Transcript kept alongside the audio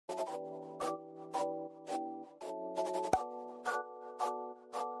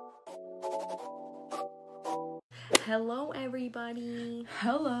Hello, everybody.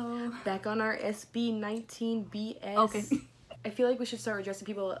 Hello. Back on our SB19 BS. Okay. I feel like we should start addressing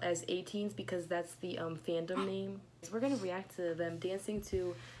people as 18s because that's the fandom name. We're gonna react to them dancing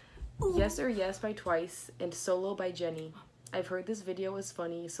to Yes or Yes by Twice and Solo by Jennie. I've heard this video is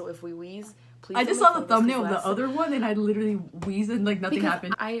funny, so if we wheeze, please. I just saw the thumbnail of the other one and I literally wheezed and like nothing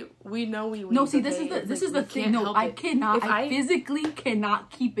happened. We know we wheeze. No, see, okay? this is the thing. No, I cannot. I physically cannot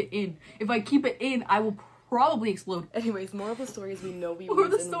keep it in. If I keep it in, I will probably explode. Anyways, moral of the story is we know we wheeze. Moral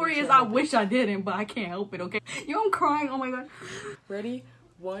of the story is I wish I didn't, but I can't help it. Okay. Yo, I'm crying. Oh my god. Ready?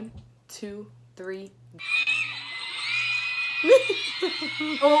 1, 2, 3.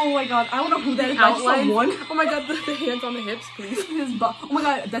 Oh my god, I don't know who that is. Outline. Oh my god, the hands on the hips, please. Oh my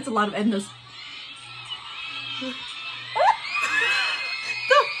god, that's a lot of Edna's.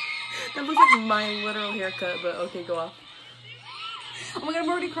 That looks like my literal haircut, but okay, go off. Oh my god, I'm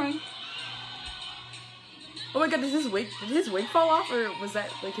already crying. Oh my god, did his wig fall off, or was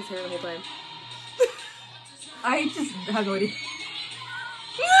that like his hair the whole time? I just have no idea.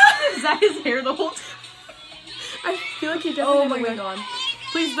 Is that his hair the whole time? I feel like he definitely had a wig on.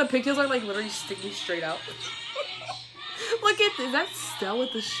 Please, the pigtails are like literally sticking straight out. Look at this. Is that Stell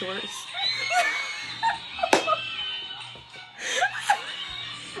with the shorts?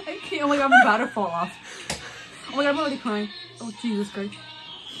 I can't. Oh my god, I'm about to fall off. Oh my god, I'm already crying. Oh Jesus Christ.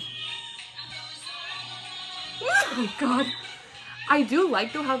 Oh god. I do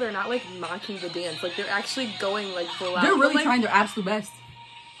like though how they're not like mocking the dance. Like they're actually going like full out. They're really like, trying their absolute best.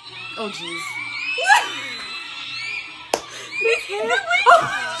 Oh jeez. Wait,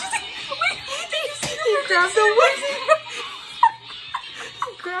 did you see He grabbed the wig.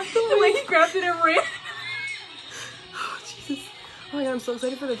 He grabbed the wig. He grabbed it and ran. Oh Jesus. Oh my god, I'm so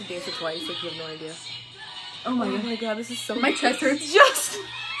excited for them to dance it twice. Like you have no idea. Oh my god. Oh my god, this is so. My chest hurts. Just.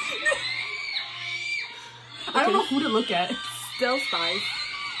 I don't know who to look at. Stell's thighs.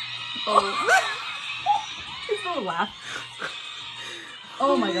 Oh. It's no laugh.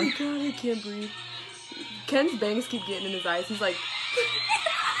 Oh my god. God, I can't breathe. Ken's bangs keep getting in his eyes. He's like,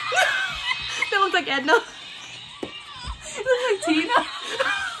 that looks like Edna. It looks like Tina.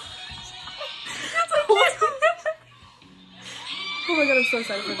 That's like Oh my god, I'm so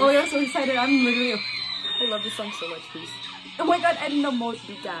excited for this. Oh yeah, I'm so excited. I'm literally. I love this song so much, please. Oh my god, Edna mode.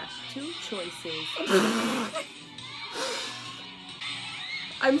 We got 2 choices.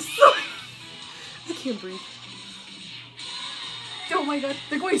 I'm so. I can't breathe. Oh my god,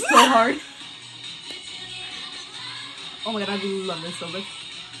 they're going so hard. Oh my god, I love this so much.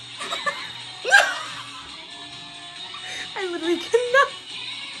 I literally cannot.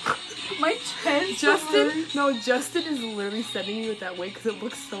 My chest. Justin is literally sending me with that wig because it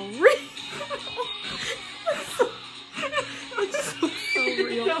looks so real. It just looks so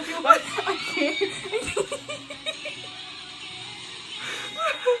real. I can't.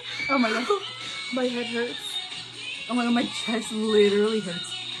 Oh my god. My head hurts. Oh my god, my chest literally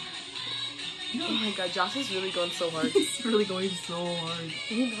hurts. Oh my god, Josh is really going so hard. He's really going so hard.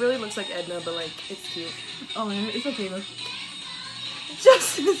 He really looks like Edna, but like, it's cute. Oh my god, it's okay though.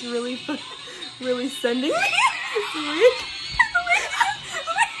 Justin is really sending me this wig.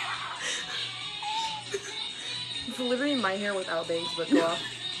 It's literally my hair without bangs, but go off.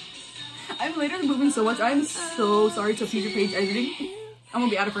 I'm literally moving so much. I'm so sorry to future page editing. I'm gonna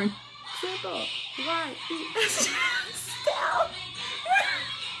be out of frame. Simple. Y-E-S. Stop.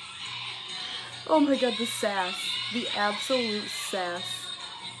 Oh my god, the sass. The absolute sass.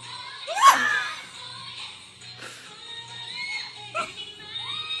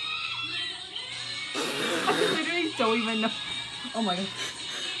 I literally don't even know. Oh my god.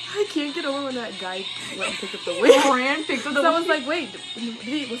 I can't get over when that guy went and picked up the wig. Picked up the wig. I was like, wait,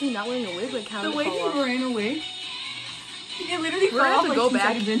 was he not wearing a wig? Like, how the did way it fall he off? ran away. It literally We're fell gonna off have to like go 2 back.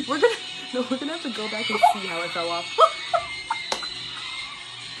 seconds in. We're gonna have to go back and see how it fell off.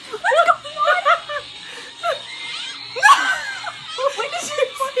 What's going on? Wait,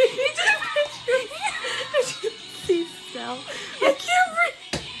 did you see Stell? I can't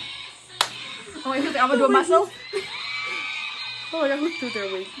breathe. Oh my god, I'm gonna do it myself. Oh my god, who threw their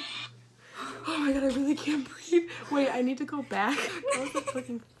wig? Oh my god, I really can't breathe. Wait, I need to go back. That was so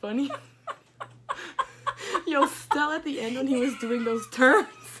fucking funny. Yo, Stell at the end when he was doing those turns.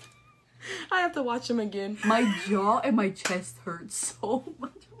 I have to watch him again. My jaw and my chest hurt so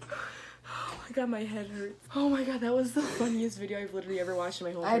much. Oh my god, my head hurts. Oh my god, that was the funniest video I've literally ever watched in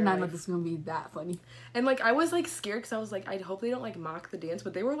my whole life. I did not know this was gonna be that funny. And like, I was like scared because I was like, I hope they don't like mock the dance,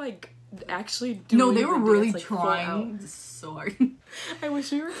 but they were like actually doing No, they were really dance, like, trying so hard. I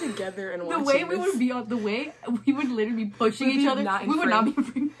wish we were together and watching The way we this. would be on the way, we would literally be pushing We'd each be other. not in We would not be frame.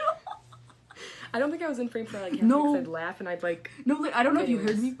 frame. I don't think I was in frame for like half No. because I'd laugh and I'd like... No, like, I don't know Anyways. if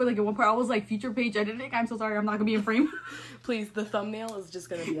you heard me, but like at one part I was like, future page editing. I'm so sorry, I'm not gonna be in frame. Please, the thumbnail is just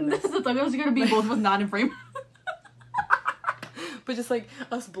gonna be a mess. The thumbnail's gonna be both of us not in frame. But just like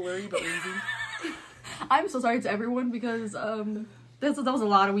us blurry but wheezing. I'm so sorry to everyone because that was a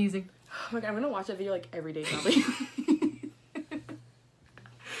lot of wheezing. Oh my god, I'm gonna watch that video like every day probably.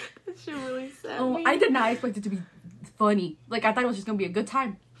 That shit really sad. Oh, I did not expect it to be funny. Like, I thought it was just gonna be a good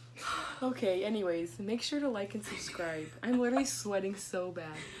time. Okay, anyways, make sure to like and subscribe. I'm literally sweating so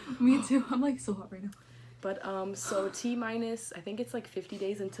bad. Me too. I'm like so hot right now. But so T-minus, I think it's like 50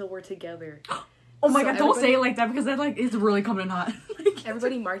 days until we're together. Oh my So god, don't say it like that because that like is really coming in hot. Like,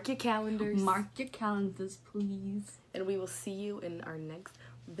 everybody mark your calendars. mark your calendars, please. And we will see you in our next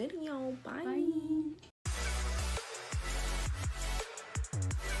video. Bye. Bye.